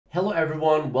Hello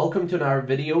everyone, welcome to another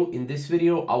video. In this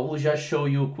video, I will just show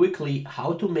you quickly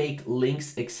how to make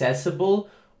links accessible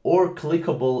or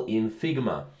clickable in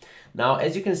Figma. Now,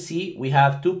 as you can see, we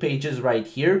have two pages right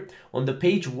here. On the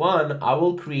page 1, I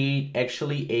will create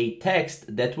actually a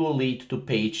text that will lead to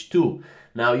page 2.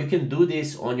 Now, you can do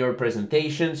this on your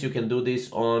presentations, you can do this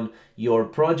on your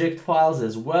project files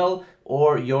as well,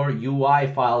 or your UI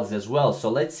files as well. So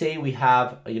let's say we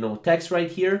have, text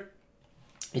right here.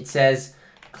 It says,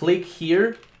 click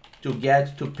here to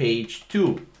get to page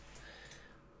 2.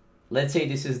 Let's say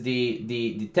this is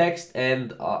the text,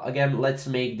 and again, let's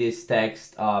make this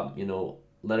text,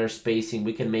 letter spacing,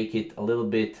 we can make it a little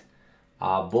bit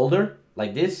bolder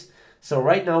like this. So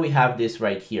right now we have this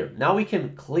right here. Now we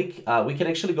can click, we can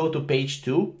actually go to page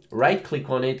 2, right click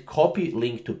on it, copy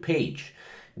link to page.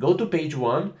 Go to page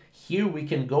 1, here we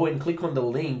can go and click on the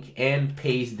link and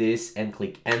paste this and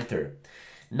click enter.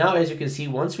 Now, as you can see,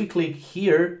 once we click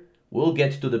here, we'll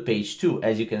get to the page 2,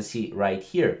 as you can see right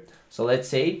here. So let's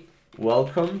say,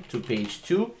 welcome to page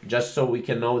 2, just so we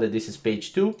can know that this is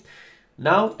page 2.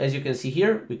 Now, as you can see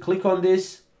here, we click on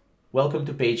this, welcome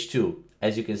to page 2,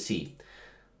 as you can see.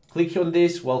 Click on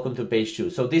this, welcome to page 2.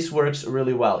 So this works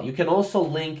really well. You can also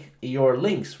link your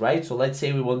links, right? So let's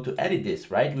say we want to edit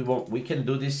this, right? We can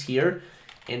do this here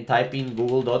and type in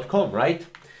google.com, right?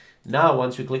 Now,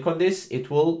 once we click on this,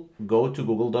 it will go to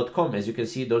google.com. As you can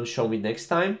see, don't show me next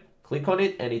time. Click on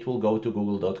it and it will go to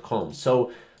google.com.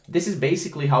 So this is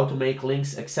basically how to make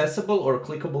links accessible or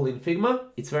clickable in Figma.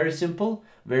 It's very simple,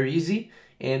 very easy.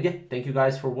 And yeah, thank you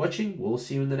guys for watching. We'll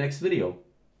see you in the next video.